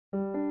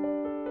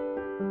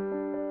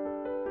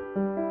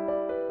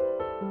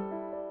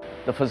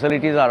The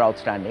facilities are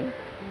outstanding.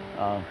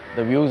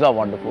 The views are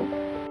wonderful.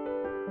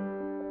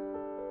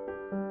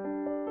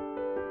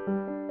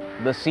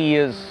 The sea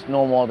is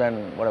no more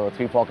than whatever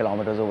 3-4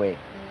 kilometers away.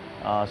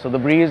 So the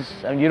breeze,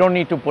 and you don't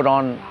need to put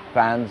on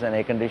fans and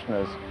air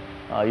conditioners.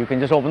 You can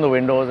just open the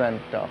windows and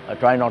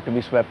try not to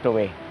be swept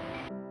away.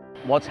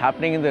 What's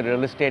happening in the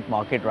real estate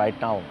market right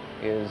now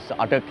is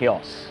utter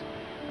chaos.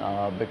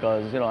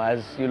 Because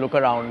as you look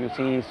around, you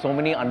see so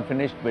many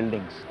unfinished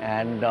buildings,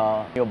 and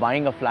you're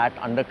buying a flat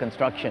under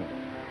construction,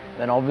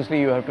 then obviously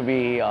you have to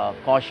be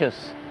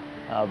cautious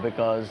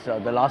because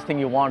the last thing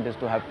you want is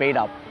to have paid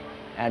up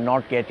and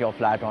not get your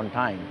flat on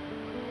time.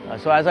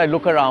 So as I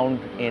look around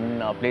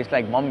in a place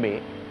like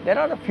Mumbai, there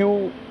are a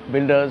few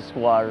builders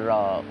who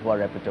are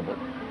reputable,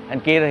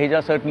 and K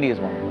Raheja certainly is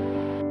one of them.